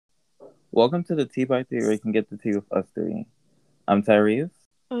Welcome to the Tea by Three, where you can get the tea with us three. I'm Tyrese.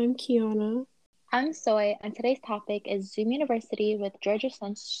 I'm Kiana. I'm Soy, and today's topic is Zoom University with Georgia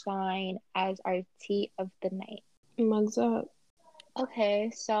Sunshine as our tea of the night. Mugs up.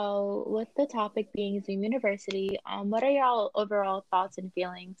 Okay, so with the topic being Zoom University, what are y'all overall thoughts and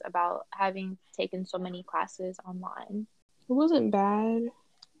feelings about having taken so many classes online? It wasn't bad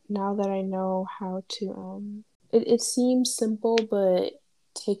now that I know how to it seems simple, but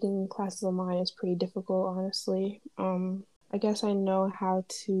taking classes online is pretty difficult, honestly. I guess I know how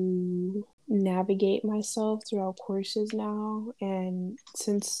to navigate myself throughout courses now, and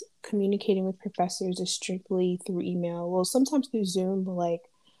since communicating with professors is strictly through email, well, sometimes through Zoom, but like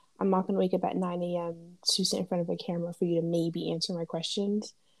I'm not gonna wake up at 9 a.m. to sit in front of a camera for you to maybe answer my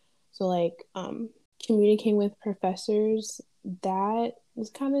questions. So like communicating with professors, that is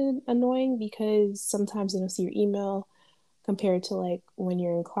kind of annoying because sometimes they don't see your email compared to like when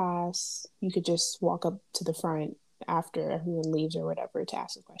you're in class, you could just walk up to the front after everyone leaves or whatever to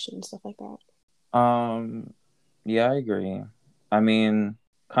ask a question, stuff like that. Um, yeah, I agree. I mean,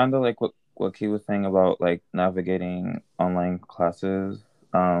 kind of like what Key was saying about like navigating online classes.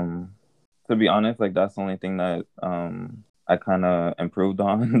 To be honest, like that's the only thing that I kind of improved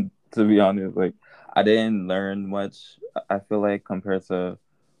on. To be honest, like I didn't learn much. I feel like compared to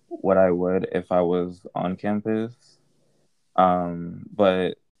what I would if I was on campus.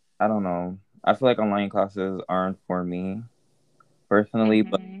 But I don't know. I feel like online classes aren't for me personally,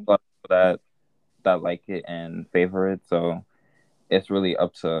 but Mm-hmm. a lot of people that like it and favor it. So it's really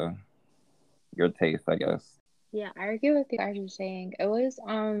up to your taste, I guess. Yeah, I agree with you guys are saying.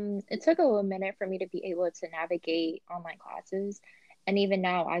 It took a little minute for me to be able to navigate online classes, and even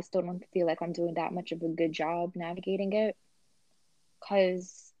now, I still don't feel like I'm doing that much of a good job navigating it,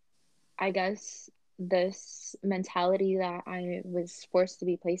 because I guess this mentality that I was forced to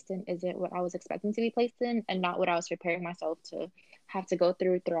be placed in isn't what I was expecting to be placed in, and not what I was preparing myself to have to go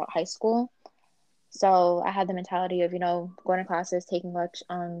through throughout high school. So I had the mentality of, going to classes,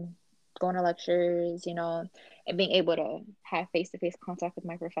 going to lectures, and being able to have face-to-face contact with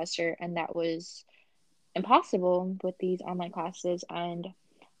my professor, and that was impossible with these online classes. And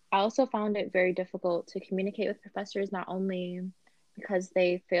I also found it very difficult to communicate with professors, not only because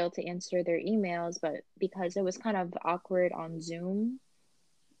they failed to answer their emails, but because it was kind of awkward on Zoom,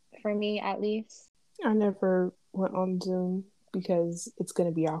 for me at least. I never went on Zoom because it's going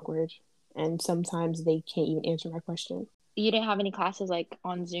to be awkward. And sometimes they can't even answer my question. You didn't have any classes like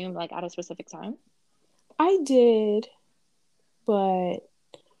on Zoom, like at a specific time? I did, but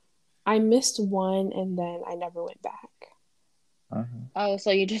I missed one and then I never went back. Uh-huh. Oh,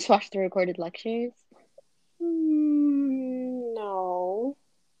 so you just watched the recorded lectures? No.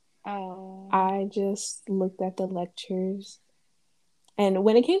 Oh, I just looked at the lectures. And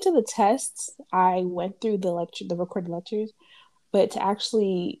when it came to the tests, I went through the recorded lectures, but to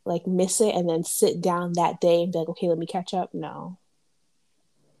actually like miss it and then sit down that day and be like, okay, let me catch up. No.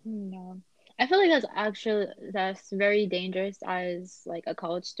 no. I feel like that's very dangerous as like a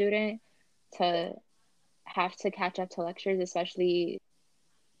college student to have to catch up to lectures, especially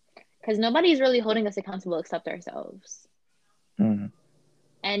because nobody's really holding us accountable except ourselves. Mm-hmm.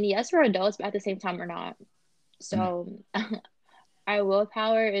 And yes, we're adults, but at the same time, we're not. So our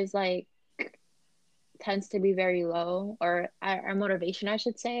willpower is like tends to be very low, or our motivation, I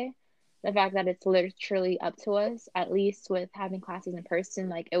should say. The fact that it's literally up to us, at least with having classes in person,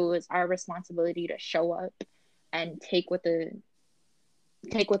 like it was our responsibility to show up and take what they're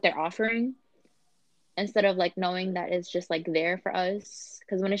offering, instead of like knowing that it's just like there for us.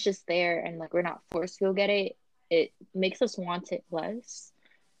 Because when it's just there and like we're not forced to go get it, it makes us want it less,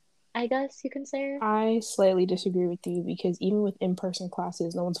 I guess you can say. I slightly disagree with you because even with in-person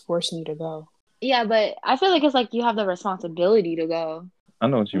classes, no one's forcing you to go. Yeah, but I feel like it's like you have the responsibility to go. I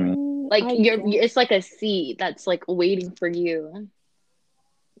know what you mean. Like I it's guess. like a seat that's like waiting for you,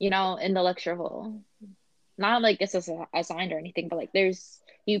 in the lecture hall. Not like it's assigned or anything, but like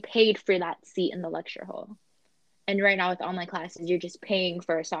you paid for that seat in the lecture hall. And right now with online classes, you're just paying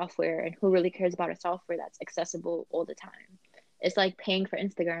for a software, and who really cares about a software that's accessible all the time? It's like paying for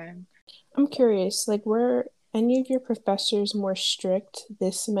Instagram. I'm curious, like, were any of your professors more strict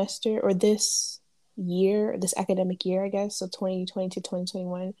this semester or this year, this academic year, I guess, so 2020 to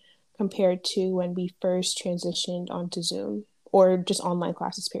 2021, compared to when we first transitioned onto Zoom or just online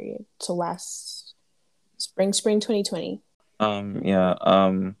classes, period? So last spring 2020. Yeah.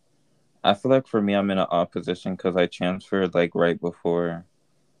 I feel like for me, I'm in an odd position because I transferred like right before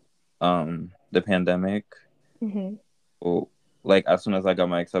the pandemic. Mm-hmm. So, like as soon as I got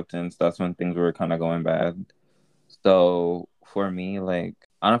my acceptance, that's when things were kind of going bad. So for me, like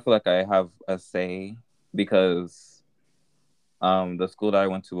I don't feel like I have a say because the school that I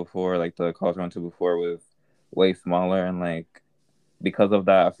went to before, like the college I went to before, was way smaller, and like because of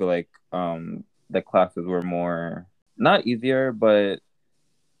that, I feel like the classes were more not easier, but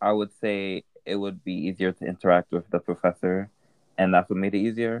I would say it would be easier to interact with the professor, and that's what made it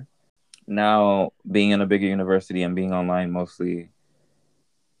easier. Now, being in a bigger university and being online mostly,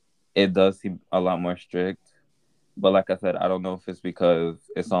 it does seem a lot more strict. But like I said, I don't know if it's because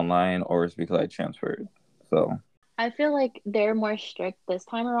it's online or it's because I transferred. So, I feel like they're more strict this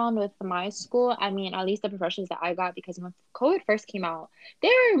time around with my school. I mean, at least the professors that I got, because when COVID first came out, they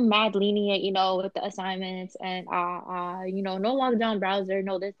were mad lenient, with the assignments and no lockdown browser,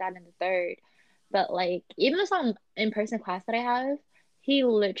 no this, that, and the third. But like, even this in-person class that I have, he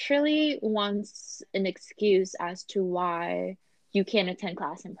literally wants an excuse as to why you can't attend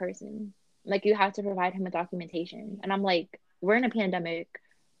class in person. Like, you have to provide him a documentation. And I'm like, we're in a pandemic,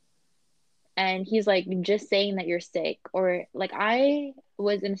 and he's like, just saying that you're sick. Or like, I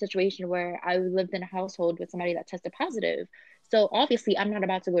was in a situation where I lived in a household with somebody that tested positive, so obviously I'm not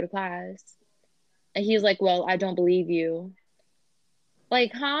about to go to class. And he's like, well, I don't believe you.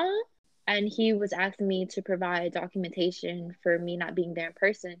 Like, huh? And he was asking me to provide documentation for me not being there in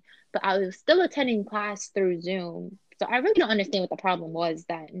person, but I was still attending class through Zoom. So I really don't understand what the problem was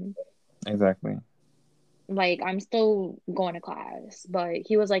then. exactly. Like, I'm still going to class, but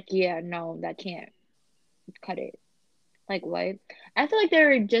he was like, yeah, no, that can't cut it. Like, what? I feel like they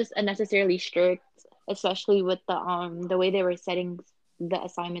were just unnecessarily strict, especially with the way they were setting the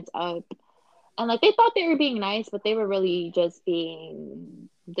assignments up. And like, they thought they were being nice, but they were really just being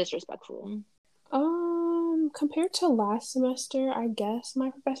disrespectful. Compared to last semester, I guess my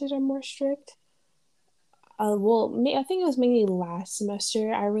professors are more strict. Well, I think it was mainly last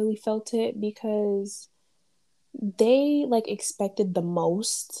semester I really felt it because they like expected the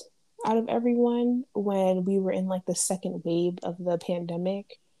most out of everyone when we were in like the second wave of the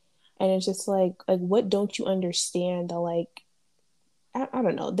pandemic. And it's just like what don't you understand? The like I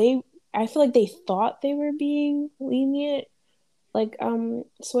don't know. I feel like they thought they were being lenient, like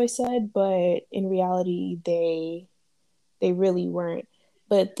Soy said, but in reality they really weren't.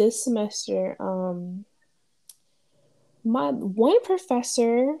 But this semester, my one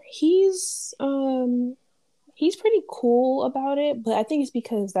professor, he's pretty cool about it, but I think it's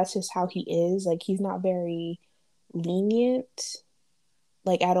because that's just how he is. Like he's not very lenient,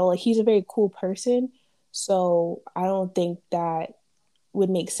 like at all. Like he's a very cool person. So I don't think that would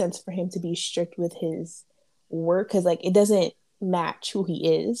make sense for him to be strict with his work because like it doesn't match who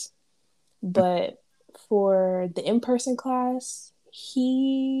he is. But for the in-person class,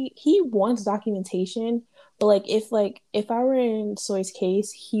 he wants documentation, but like if I were in Soy's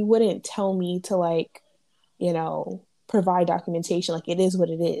case, he wouldn't tell me to provide documentation. Like it is what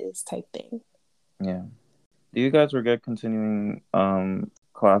it is type thing. Yeah. Do you guys regret continuing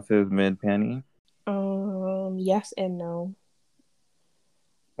classes mid panty? Yes and no.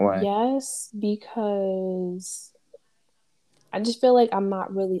 Why? Yes, because I just feel like I'm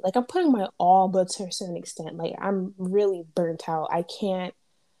not really like I'm putting my all, but to a certain extent. Like I'm really burnt out. I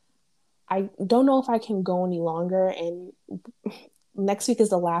don't know if I can go any longer, and next week is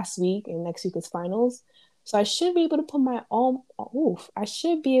the last week and next week is finals. So I should be able to put my all I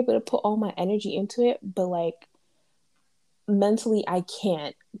should be able to put all my energy into it, but like mentally I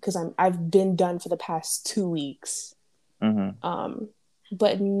can't because I've been done for the past 2 weeks. Mm-hmm.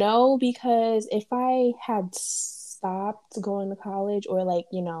 But no, because if I had stopped going to college or like,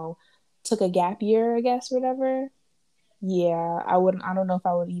 took a gap year, I guess, whatever, yeah, I don't know if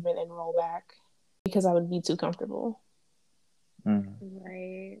I would even enroll back because I would be too comfortable. Mm-hmm.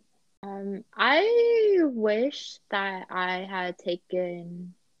 Right. I wish that I had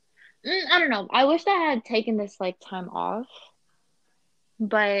taken, I don't know. I wish that I had taken this like time off,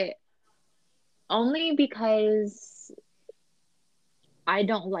 but only because I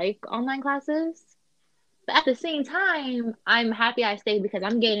don't like online classes. But at the same time, I'm happy I stayed because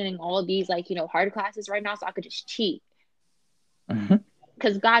I'm getting all these like, hard classes right now, so I could just cheat. Mm-hmm.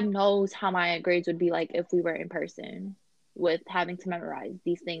 Because God knows how my grades would be like if we were in person with having to memorize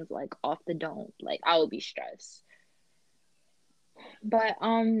these things like off the dome. Like I would be stressed. But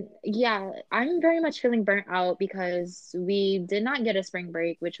yeah, I'm very much feeling burnt out because we did not get a spring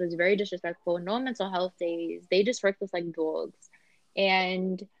break, which was very disrespectful. No mental health days. They just worked us like dogs.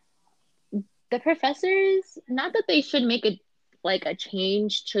 And the professors, not that they should make a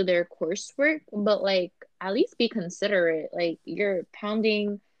change to their coursework, but like at least be considerate. Like you're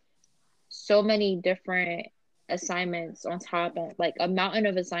pounding so many different assignments on top of like a mountain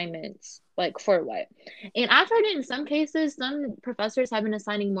of assignments. Like for what? And I've heard it in some cases, some professors have been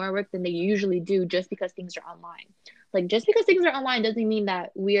assigning more work than they usually do just because things are online. Like just because things are online doesn't mean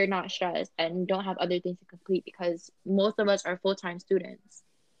that we are not stressed and don't have other things to complete because most of us are full-time students.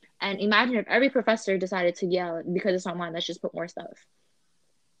 And imagine if every professor decided to yell because it's online, let's just put more stuff.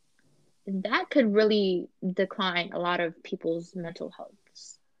 That could really decline a lot of people's mental health.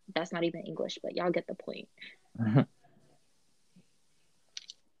 That's not even English, but y'all get the point.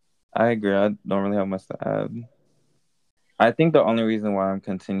 I agree. I don't really have much to add. I think the only reason why I'm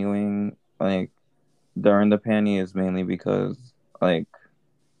continuing like during the panty is mainly because like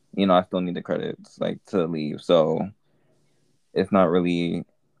I still need the credits like to leave. So it's not really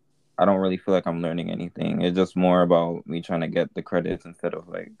I don't really feel like I'm learning anything. It's just more about me trying to get the credits instead of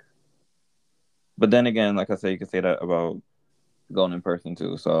like but then again, like I said, you could say that about going in person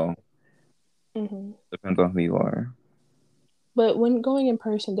too. So depends on who you are. But when going in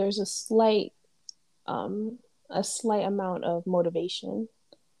person, there's a slight amount of motivation.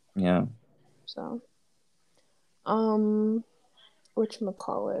 Yeah. So,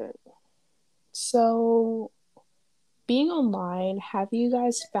 whatchamacallit? So, being online, have you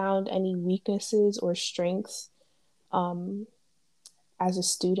guys found any weaknesses or strengths as a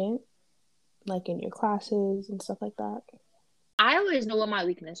student, like in your classes and stuff like that? I always know what my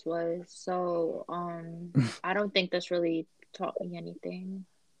weakness was, so I don't think this really taught me anything.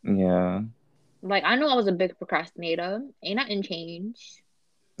 Yeah. Like I know I was a big procrastinator, ain't nothing changed.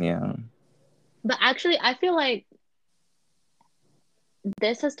 Yeah. But actually, I feel like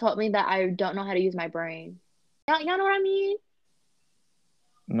this has taught me that I don't know how to use my brain. Y'all know what I mean?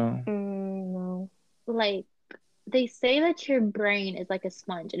 No. No. Like they say that your brain is like a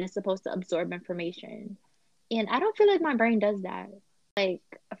sponge and it's supposed to absorb information. And I don't feel like my brain does that. Like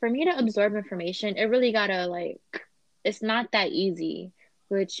for me to absorb information, it really gotta like it's not that easy,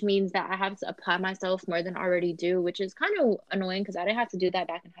 which means that I have to apply myself more than I already do, which is kind of annoying because I didn't have to do that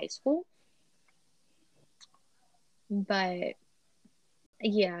back in high school. But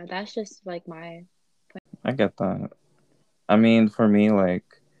yeah, that's just like my I get that. I mean, for me, like,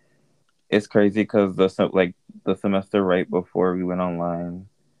 it's crazy because the semester right before we went online,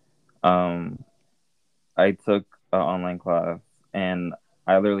 um, I took an online class and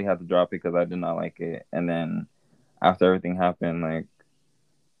I literally had to drop it because I did not like it. And then after everything happened, like,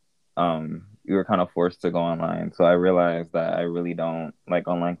 we were kind of forced to go online. So I realized that I really don't like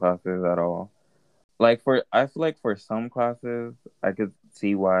online classes at all. I feel like for some classes, I could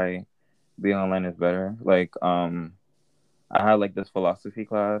see why being online is better. Like, I had like this philosophy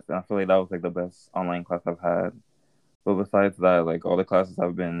class, and I feel like that was like the best online class I've had. But besides that, like all the classes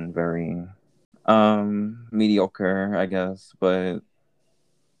have been very mediocre, I guess. But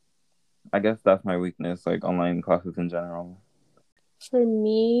I guess that's my weakness, like online classes in general. For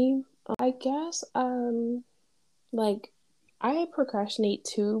me, I guess like I procrastinate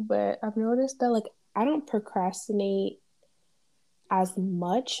too, but I've noticed that like I don't procrastinate as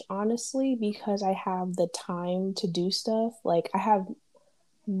much, honestly, because I have the time to do stuff. Like I have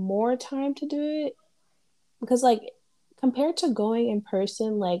more time to do it because like compared to going in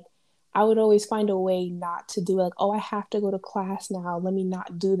person, like I would always find a way not to do it. Like, oh, I have to go to class now. Let me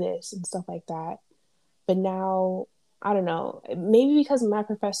not do this and stuff like that. But now, I don't know. Maybe because my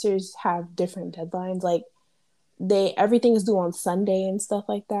professors have different deadlines. Like everything is due on Sunday and stuff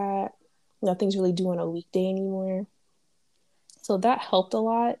like that. Nothing's really due on a weekday anymore. So that helped a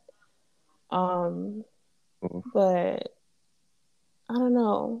lot. Um, Oof. but I don't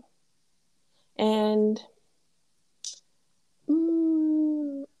know. And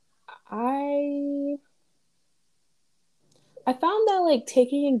mm, I I found that like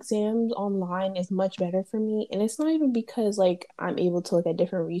taking exams online is much better for me, and it's not even because like I'm able to look at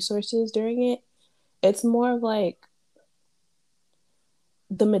different resources during it. It's more of like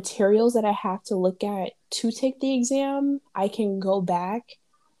the materials that I have to look at to take the exam, I can go back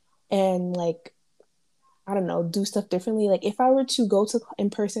and like I don't know, do stuff differently. Like if I were to go to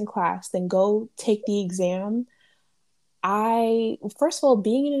in-person class, then go take the exam, I first of all,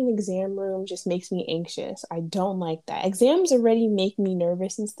 being in an exam room just makes me anxious. I don't like that. Exams already make me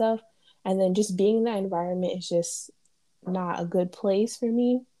nervous and stuff, and then just being in that environment is just not a good place for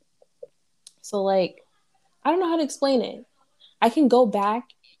me. So like, I don't know how to explain it. I can go back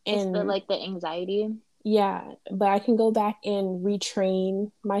it's the and like the anxiety. yeah, but I can go back and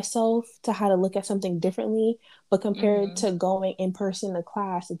retrain myself to how to look at something differently. But compared Mm-hmm. to going in person to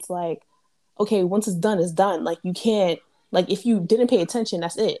class, it's like, okay, once it's done, it's done. Like you can't, like if you didn't pay attention,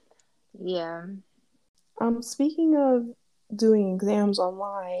 that's it. Yeah. Speaking of doing exams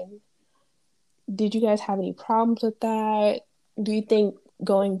online, did you guys have any problems with that? Do you think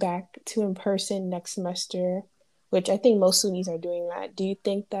going back to in person next semester, which I think most SUNYs are doing that, do you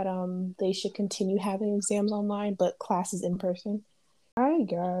think that they should continue having exams online but classes in person? I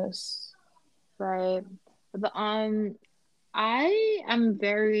guess. Right. But I am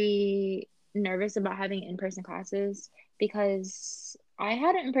very nervous about having in-person classes because I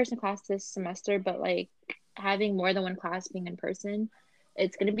had an in-person class this semester, but like having more than one class being in person,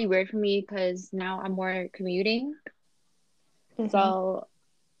 it's gonna be weird for me because now I'm more commuting. Mm-hmm. So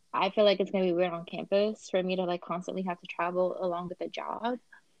I feel like it's gonna be weird on campus for me to like constantly have to travel along with a job.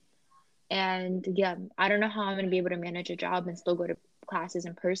 And yeah, I don't know how I'm gonna be able to manage a job and still go to classes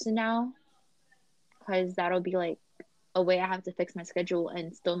in person now, because that'll be like a way I have to fix my schedule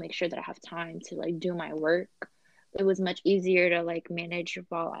and still make sure that I have time to like do my work. It was much easier to like manage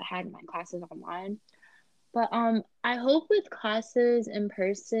while I had my classes online. But I hope with classes in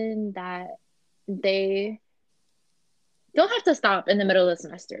person that they don't have to stop in the middle of the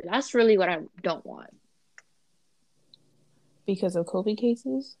semester. That's really what I don't want. Because of COVID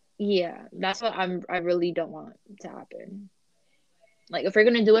cases? Yeah, that's what I really don't want to happen. Like if we're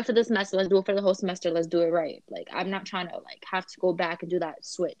gonna do it for the semester, let's do it for the whole semester. Let's do it right. Like I'm not trying to like have to go back and do that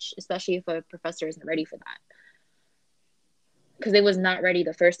switch, especially if a professor isn't ready for that. Because they was not ready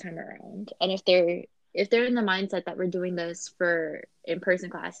the first time around. And if they're in the mindset that we're doing this for in-person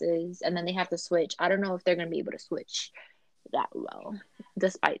classes and then they have to switch, I don't know if they're gonna be able to switch that well,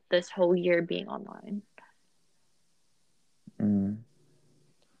 despite this whole year being online. Mm.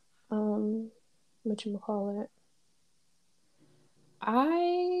 What you call it?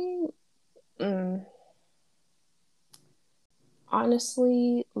 I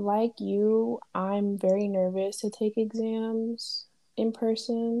honestly, like you, I'm very nervous to take exams in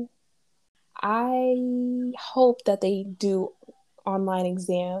person. I hope that they do online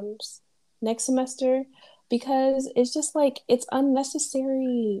exams next semester because it's just like it's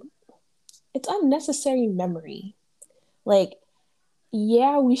unnecessary memory. Like,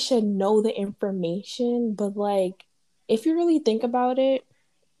 yeah, we should know the information, but like if you really think about it,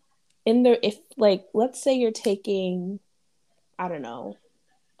 if like let's say you're taking, I don't know,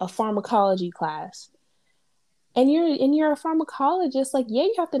 a pharmacology class and you're a pharmacologist, like yeah,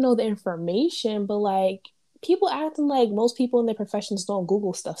 you have to know the information, but like people acting like most people in their professions don't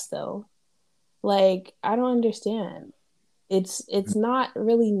Google stuff still. Like I don't understand. It's not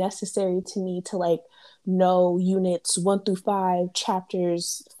really necessary to me to like know units 1 through 5,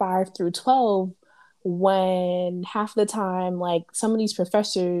 chapters 5 through 12, when half the time like some of these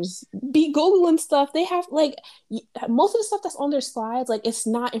professors be googling stuff. They have like most of the stuff that's on their slides, like it's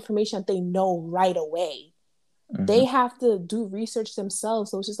not information that they know right away. Mm-hmm. They have to do research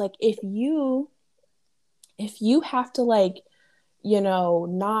themselves. So it's just like if you have to like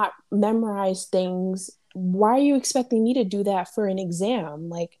not memorize things, why are you expecting me to do that for an exam?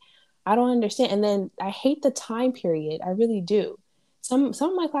 Like, I don't understand. And then I hate the time period. I really do. Some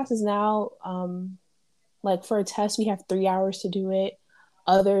of my classes now, like for a test, we have 3 hours to do it.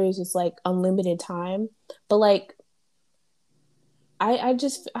 Others, it's like unlimited time. But like, I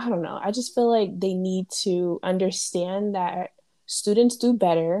don't know. I just feel like they need to understand that students do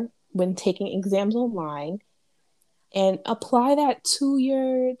better when taking exams online and apply that to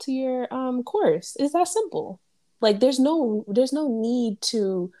your course. It's that simple. Like there's no need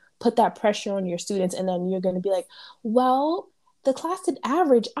to put that pressure on your students and then you're going to be like, well, the class did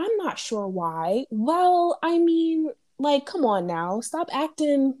average, I'm not sure why. Well, I mean, like come on now, stop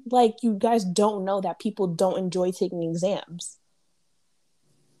acting like you guys don't know that people don't enjoy taking exams.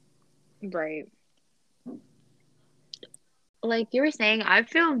 Right. Like you were saying, I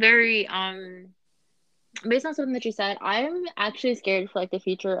feel very based on something that you said, I'm actually scared for like the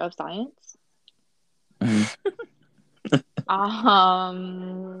future of science.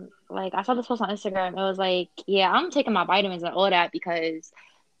 Like I saw this post on Instagram. It was like, yeah, I'm taking my vitamins and all that because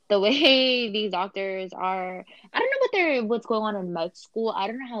the way these doctors are, I don't know what's going on in med school. I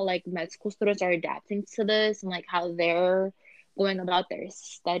don't know how like med school students are adapting to this and like how they're going about their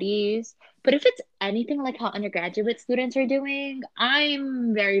studies. But if it's anything like how undergraduate students are doing,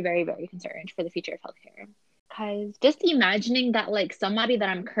 I'm very, very, very concerned for the future of healthcare. Because just imagining that like somebody that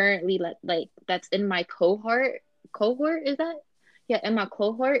I'm currently like that's in my cohort is that? Yeah, and my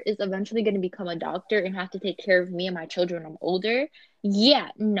cohort is eventually going to become a doctor and have to take care of me and my children when I'm older. Yeah,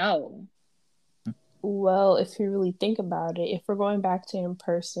 no. Well, if you really think about it, if we're going back to in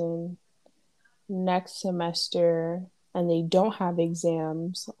person next semester and they don't have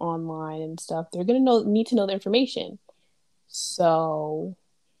exams online and stuff, they're gonna need to know the information. So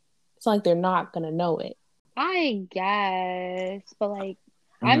it's not like they're not gonna know it. I guess, but like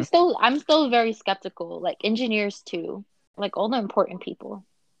Hmm. I'm still very skeptical. Like engineers too, like all the important people.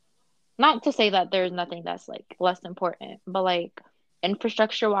 Not to say that there's nothing that's like less important, but like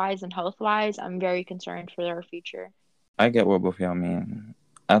infrastructure wise and health wise, I'm very concerned for their future. I get what both y'all mean.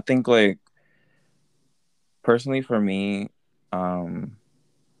 I think like personally for me, um,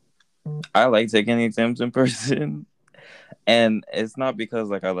 I like taking exams in person, and it's not because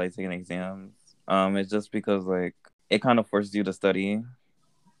like I like taking exams. It's just because like it kind of forces you to study.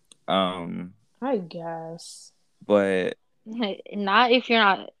 Um, I guess. but Not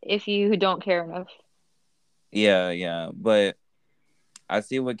if you don't care enough. yeah. But I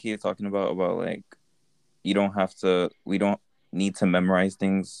see what Key is talking about like you don't have to. We don't need to memorize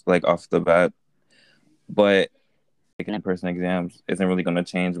things like off the bat. But taking in-person exams isn't really going to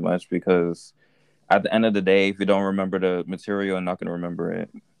change much because at the end of the day, if you don't remember the material, you're not going to remember it.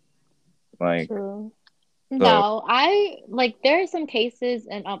 Like True. so, No, I like there are some cases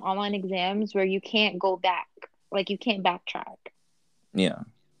in online exams where you can't go back, like you can't backtrack. yeah,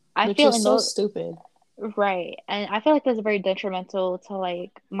 I Which feel is in so those stupid. right, and I feel like that's very detrimental to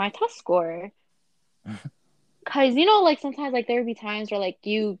like my test score. Cause like sometimes like there would be times where like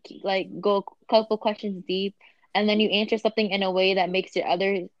you like go a couple questions deep, and then you answer something in a way that makes your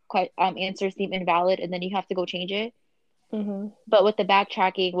other answers seem invalid, and then you have to go change it. Hmm. But with the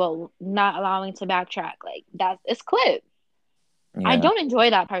backtracking, well, not allowing to backtrack, like that it's clip. I yeah, don't enjoy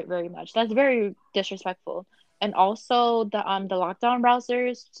that part very much. That's very disrespectful. And also the lockdown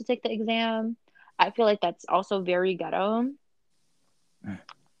browsers to take the exam, I feel like that's also very ghetto.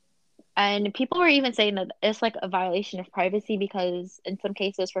 And people were even saying that it's like a violation of privacy because in some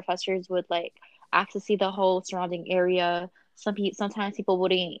cases professors would like ask to see the whole surrounding area. Sometimes people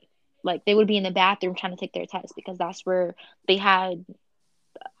wouldn't like they would be in the bathroom trying to take their test because that's where they had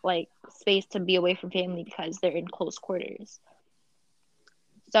like space to be away from family because they're in close quarters.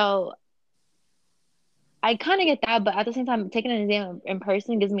 So I kind of get that, but at the same time, taking an exam in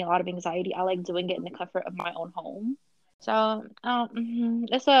person gives me a lot of anxiety. I like doing it in the comfort of my own home. So,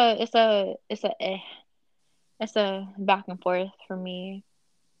 it's a back and forth for me.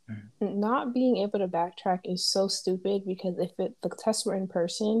 Not being able to backtrack is so stupid because if the tests were in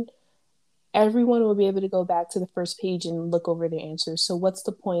person, everyone will be able to go back to the first page and look over their answers. So what's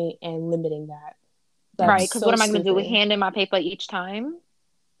the point in limiting that? Right, That's because what so am I going to do? stupid. Hand in my paper each time?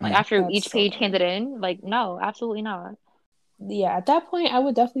 Like after That's each so page dumb. handed in? Like, no, absolutely not. Yeah, at that point, I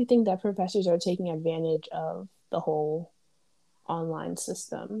would definitely think that professors are taking advantage of the whole online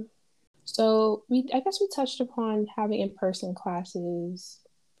system. So I guess we touched upon having in-person classes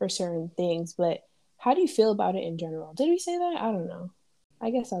for certain things, but how do you feel about it in general? Did we say that? I don't know. I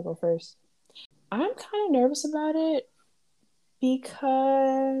guess I'll go first. I'm kind of nervous about it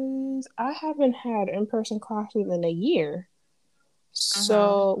because I haven't had in-person classes in a year. Uh-huh.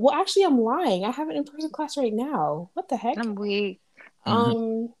 So, well, actually, I'm lying. I have an in-person class right now. What the heck? I'm weak.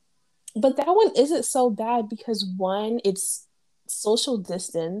 Um, but that one isn't so bad because one, it's social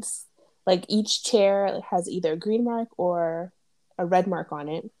distance. Like each chair has either a green mark or a red mark on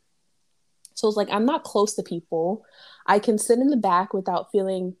it. So it's like I'm not close to people. I can sit in the back without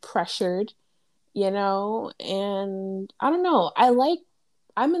feeling pressured, and I don't know.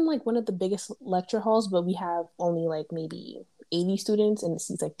 I'm in like one of the biggest lecture halls, but we have only like maybe 80 students and it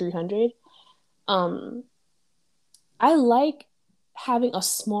seats like 300. Um, I like having a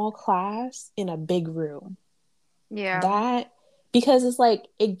small class in a big room. Yeah. That because it's like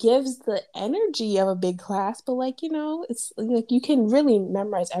it gives the energy of a big class, but like, it's like you can really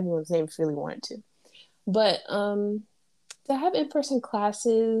memorize everyone's name if you really wanted to. But to have in-person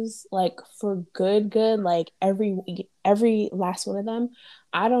classes like for good, like every last one of them,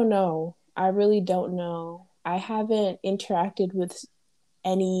 I don't know. I really don't know. I haven't interacted with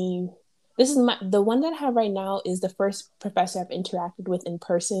any. This is the one that I have right now is the first professor I've interacted with in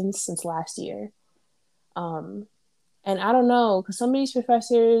person since last year. Um, and I don't know, because some of these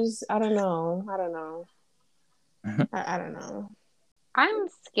professors, I don't know. I don't know. I don't know. I'm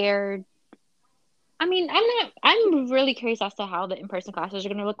scared. I mean, I'm really curious as to how the in-person classes are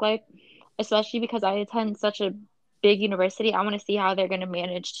going to look like, especially because I attend such a big university. I want to see how they're going to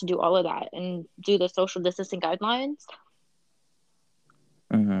manage to do all of that and do the social distancing guidelines.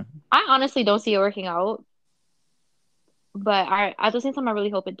 Mm-hmm. I honestly don't see it working out, but at the same time, I really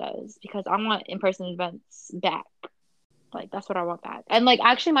hope it does because I want in-person events back. Like that's what I want back. And like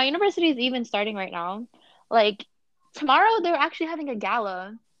actually, my university is even starting right now. Like tomorrow, they're actually having a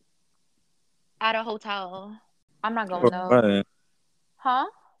gala at a hotel. I'm not going For though. what? Huh?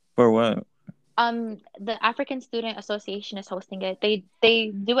 For what? The African Student Association is hosting it. They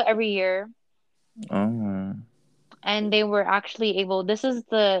do it every year. Oh, and they were actually able. This is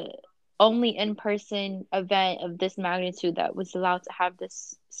the only in-person event of this magnitude that was allowed to have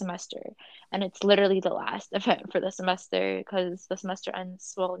this semester, and it's literally the last event for the semester because the semester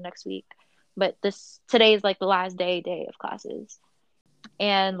ends well next week. But today is like the last day of classes,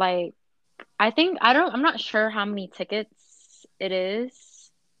 and like I'm not sure how many tickets it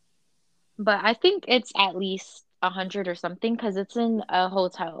is, but I think it's at least 100 or something because it's in a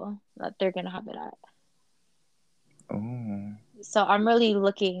hotel that they're gonna have it at. Oh. So I'm really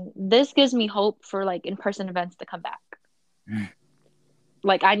looking. This gives me hope for like in-person events to come back.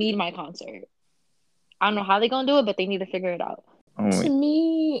 Like I need my concert. I don't know how they're gonna do it, but they need to figure it out. Oh To wait.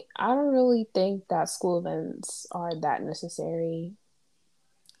 me, I don't really think that school events are that necessary.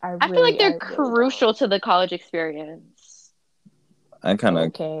 I feel like I they're really don't. crucial to the college experience. I kind of.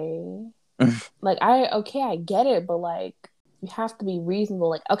 Okay. Okay, I get it, but like you have to be reasonable.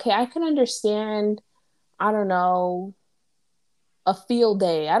 Like, okay, I can understand, I don't know, a field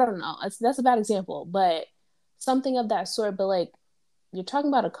day. I don't know. That's a bad example, but something of that sort. But like, you're talking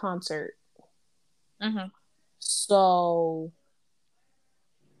about a concert. Mm-hmm. So,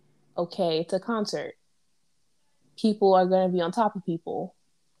 okay, it's a concert. People are going to be on top of people.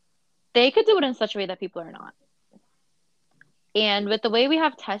 They could do it in such a way that people are not. And with the way we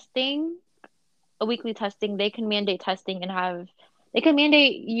have testing, a weekly testing, they can mandate testing they can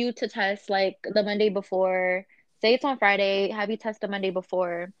mandate you to test like the Monday before. Say it's on Friday, have you test the Monday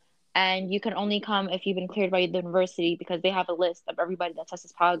before, and you can only come if you've been cleared by the university because they have a list of everybody that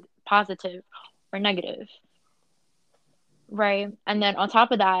tests positive or negative, right? And then on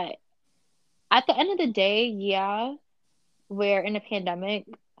top of that, at the end of the day, yeah, we're in a pandemic,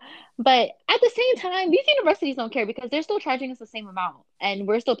 but at the same time, these universities don't care because they're still charging us the same amount, and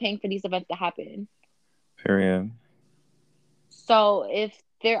we're still paying for these events to happen. Period. So if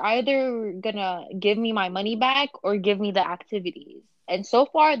they're either gonna give me my money back or give me the activities. And so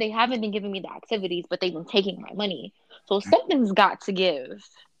far they haven't been giving me the activities, but they've been taking my money. So something's got to give.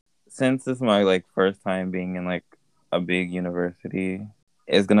 Since it's my like first time being in like a big university,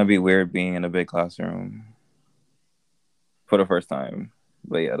 it's gonna be weird being in a big classroom for the first time.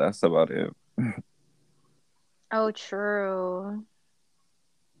 But yeah, that's about it. Oh, true.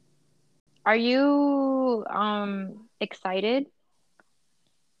 Are you excited?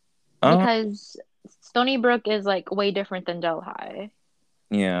 Um, Because Stony Brook is like way different than Delhi.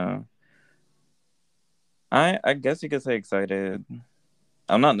 yeah. I guess you could say excited.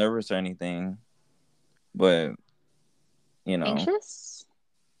 I'm not nervous or anything, but you know, Anxious?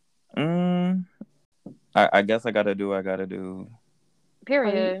 mm, I guess I gotta do what I gotta do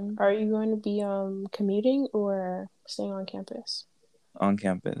Period. Are you going to be commuting or staying on campus? on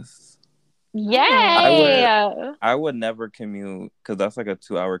campus. I Oh, would Yay! I would never commute because that's like a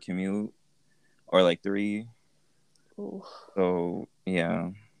 2 hour commute or like three. oof. So yeah,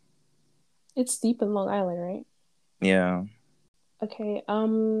 It's deep in Long Island, right? yeah. Okay.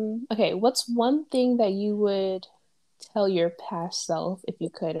 Okay. What's one thing that you would tell your past self if you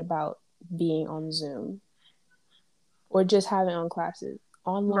could about being on Zoom or just having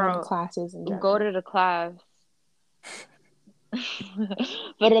online Bro, classes in go general? to the class.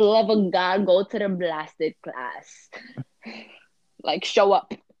 For the love of God, go to the blasted class. Like, show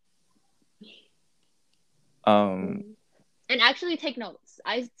up. Um, Mm. And actually take notes.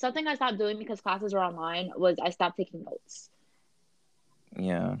 Something I stopped doing because classes were online was I stopped taking notes.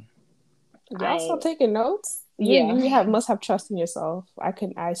 yeah. Y'all stop I taking notes. Yeah. You must have trust in yourself. I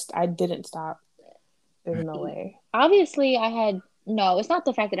didn't stop. There's no way. Obviously I had no, it's not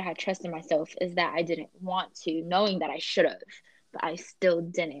the fact that I had trust in myself, is that I didn't want to, knowing that I should have, but I still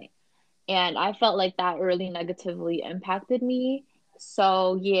didn't. And I felt like that really negatively impacted me.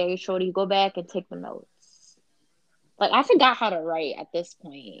 So yeah, shorty, go back and take the notes. Like I forgot how to write at this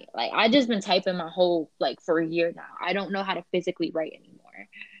point. Like I just been typing my whole like for a year now. I don't know how to physically write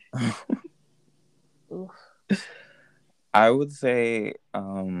anymore. Oof. I would say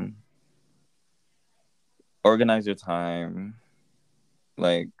organize your time.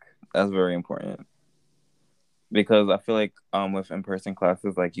 Like that's very important because I feel like with in person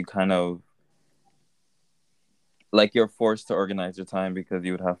classes, like you kind of like you're forced to organize your time because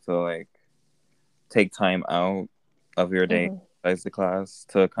you would have to like take time out of your day Mhm. besides the class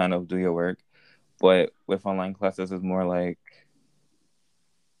to kind of do your work. But with online classes, it's more like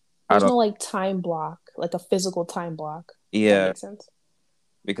I There's don't. no like time block, like a physical time block. That Yeah, makes sense.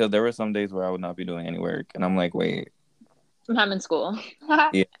 because there were some days where I would not be doing any work, and I'm like, wait, I'm in school.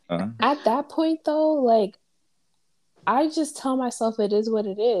 yeah, At that point though, like I just tell myself it is what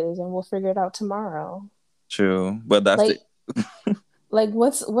it is and we'll figure it out tomorrow. true. But that's it. Like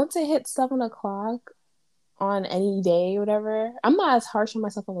once it hits 7 o'clock, on any day or whatever. I'm not as harsh on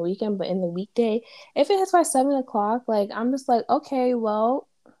myself on the weekend, but in the weekday, if it hits by 7 o'clock, like I'm just like, okay, well,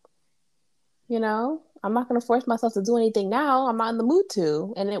 I'm not gonna force myself to do anything now. I'm not in the mood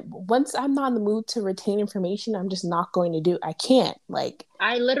to. And once I'm not in the mood to retain information, I'm just not going to do. I can't. Like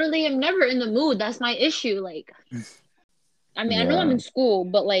I literally am never in the mood. That's my issue. Like, I mean, I know I'm Yeah, in school,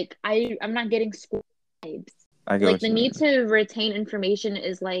 but like I'm not getting school vibes. I get Like what the you need mean. to retain information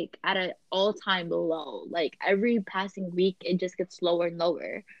is like at an all-time low. Like every passing week, it just gets lower and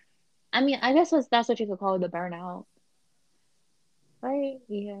lower. I mean, I guess that's what you could call the burnout, right?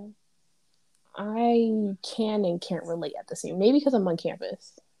 Yeah. I can and can't relate at the same. Maybe because I'm on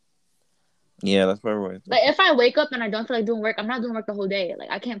campus. Yeah, that's probably what Like if I wake up and I don't feel like doing work, I'm not doing work the whole day. Like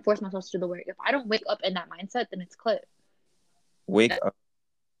I can't force myself to do the work. If I don't wake up in that mindset, then it's clip. wake up.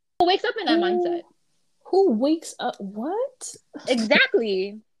 Who wakes up in that Who mindset? who wakes up? What?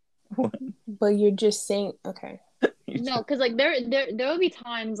 Exactly. But you're just saying, okay. No, because like there will be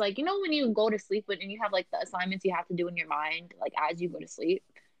times like when you go to sleep and you have like the assignments you have to do in your mind like as you go to sleep.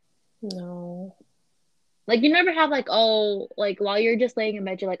 No. Like you never have like like while you're just laying in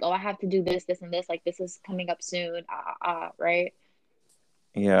bed you're like I have to do this and this like this is coming up soon right.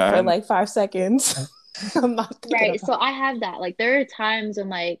 Yeah, For like 5 seconds. I'm not thinking Right. about So I have that. Like there are times when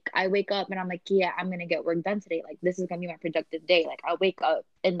like I wake up and I'm like, yeah, I'm gonna get work done today. Like this is gonna be my productive day. Like I wake up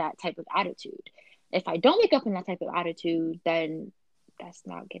in that type of attitude. If I don't wake up in that type of attitude, then that's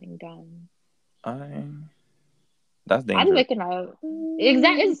not getting done. I that's I'll be dangerous. waking up.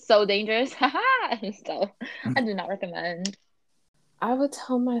 Exactly, it. it's so dangerous. So I do not recommend. I would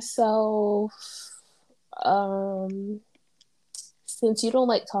tell myself, um, since you don't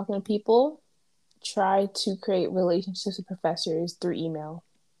like talking to people, try to create relationships with professors through email.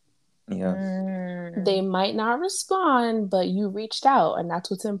 Yes. They might not respond, but you reached out, and that's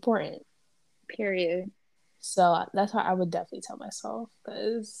what's important. Period. So that's how I would definitely tell myself.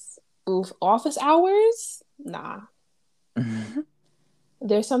 Because, oof, office hours, nah.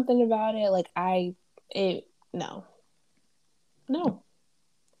 There's something about it. Like no, no,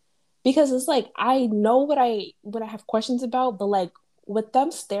 because it's like I know what I have questions about, but like with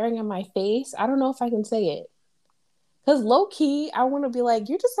them staring in my face, I don't know if I can say it. Because low key, I want to be like,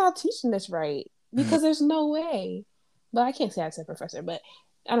 you're just not teaching this right. Because there's no way. But I can't say I said professor, but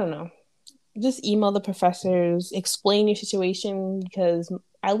I don't know. Just email the professors, explain your situation, because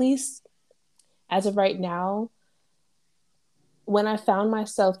at least as of right now, when I found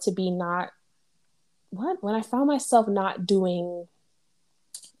myself to be not when I found myself not doing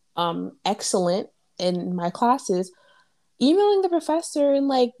excellent in my classes, emailing the professor and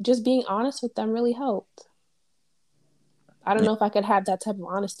like just being honest with them really helped. I don't Yeah. know if I could have that type of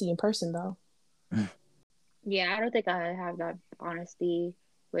honesty in person though. Yeah, I don't think I have that honesty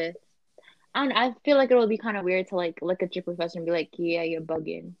with. I don't. I feel like it would be kind of weird to like look at your professor and be like, "Yeah, you're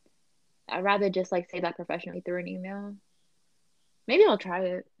bugging." I'd rather just like say that professionally through an email. Maybe I'll try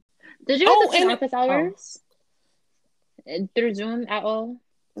it. Did you Oh, guys attend and office oh hours through Zoom at all?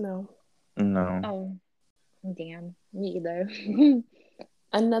 no. No. Oh, damn, me either.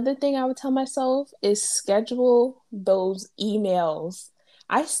 Another thing I would tell myself is schedule those emails.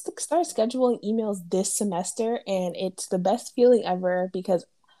 I started scheduling emails this semester, and it's the best feeling ever because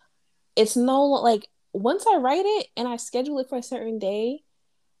it's no like once I write it and I schedule it for a certain day,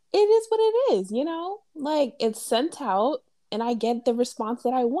 it is what it is, Like it's sent out and I get the response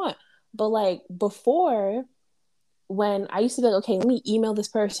that I want. But like before, when I used to be like, okay, let me email this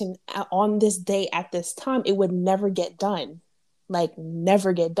person on this day at this time, it would never get done. Like,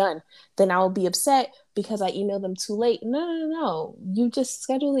 never get done. Then I would be upset because I emailed them too late. No, no, no, no. You just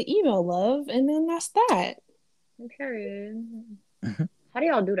schedule the email, love, and then that's that. Period. How do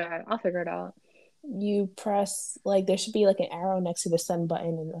y'all do that? I'll figure it out. You press, like, there should be like an arrow next to the send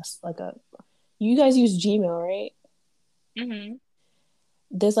button, and that's like you guys use Gmail, right? Mm-hmm.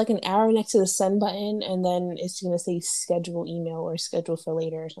 There's like an arrow next to the send button, and then it's going to say schedule email or schedule for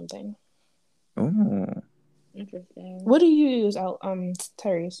later or something. Ooh. Interesting. What do you use out,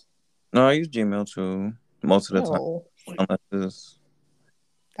 Terry's? No, I use Gmail too most of the time, No. unless it's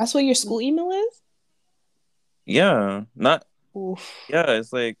That's what your school email is? yeah, not Oof. yeah.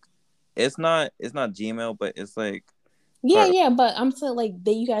 It's like it's not Gmail, but it's like Yeah, part of yeah, but I'm saying like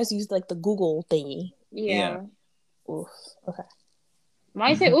you guys use like the Google thingy. yeah. Yeah. Oof. Okay. Why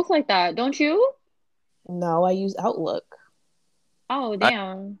you say oof like that? Don't you? No, I use Outlook. Oh, I,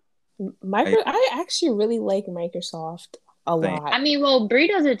 damn. I I actually really like Microsoft a think lot. I mean, well, Bree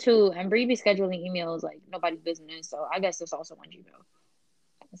does it too, and Bree be scheduling emails like nobody's business. So I guess it's also on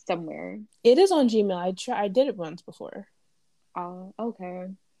Gmail somewhere. It is on Gmail. I did it once before. Oh, okay.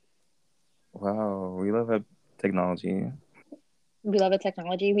 wow, we live at technology. We love the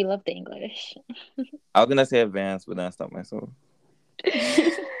technology. We love the English. I was gonna say advanced, but then I stopped myself.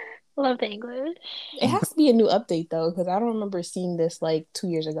 Love the English. It has to be a new update though, because I don't remember seeing this like 2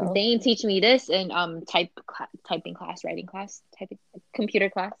 years ago. They ain't teach me this in typing class, writing class, typing computer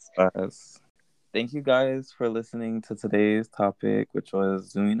class. Thank you guys for listening to today's topic, which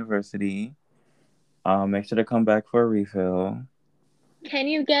was Zoom University. Make sure to come back for a refill. Can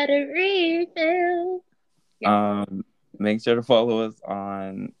you get a refill? Yeah. Make sure to follow us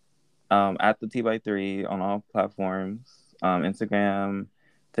on at the T by 3 on all platforms, Instagram,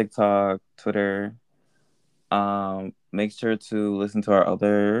 TikTok, Twitter. Make sure to listen to our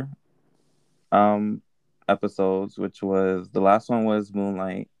other episodes, which was the last one was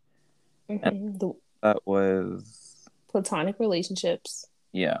Moonlight. And that was platonic relationships.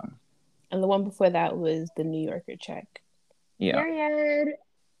 Yeah. And the one before that was the New Yorker check. Yeah. Period.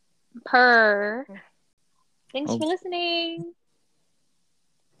 Per. Thanks for listening.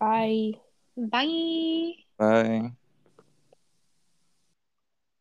 Bye. Bye. Bye.